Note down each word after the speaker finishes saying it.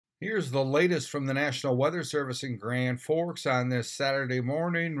Here's the latest from the National Weather Service in Grand Forks on this Saturday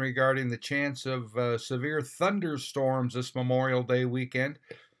morning regarding the chance of severe thunderstorms this Memorial Day weekend.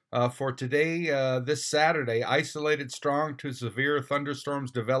 For today, this Saturday, isolated strong to severe thunderstorms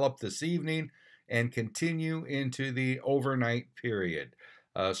develop this evening and continue into the overnight period.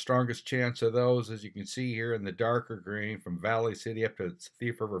 Strongest chance of those, as you can see here in the darker green, from Valley City up to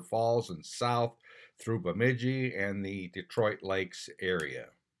Thief River Falls and south through Bemidji and the Detroit Lakes area.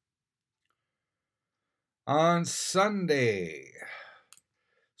 On Sunday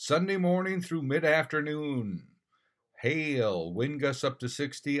morning through mid-afternoon, hail, wind gusts up to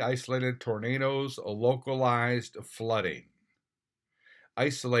 60, isolated tornadoes, localized flooding.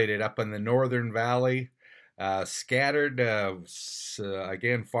 Isolated up in the northern valley, scattered,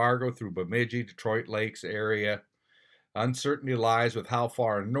 again, Fargo through Bemidji, Detroit Lakes area. Uncertainty lies with how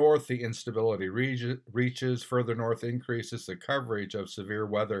far north the instability reaches. Further north increases the coverage of severe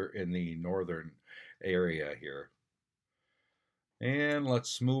weather in the northern area here. And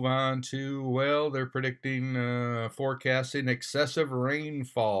let's move on to, well, they're predicting, forecasting excessive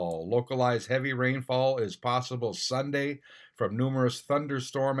rainfall. Localized heavy rainfall is possible Sunday from numerous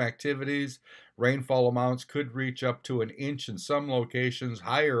thunderstorm activities. Rainfall amounts could reach up to an inch in some locations.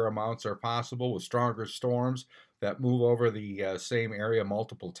 Higher amounts are possible with stronger storms that move over the same area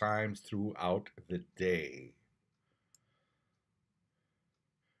multiple times throughout the day.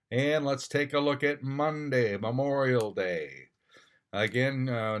 And let's take a look at Monday, Memorial Day. Again,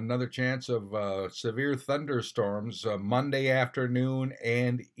 another chance of severe thunderstorms Monday afternoon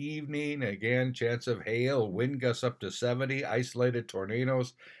and evening. Again, chance of hail, wind gusts up to 70, isolated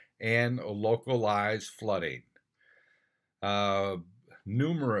tornadoes, and localized flooding.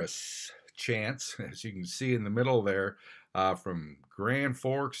 Numerous chance, as you can see in the middle there, from Grand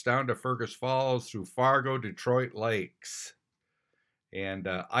Forks down to Fergus Falls through Fargo, Detroit Lakes. And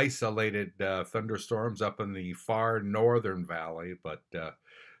isolated thunderstorms up in the far northern valley, but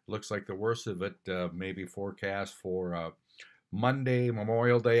looks like the worst of it may be forecast for Monday,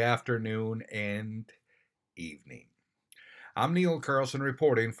 Memorial Day afternoon and evening. I'm Neil Carlson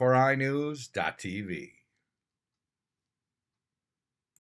reporting for iNewZ.TV.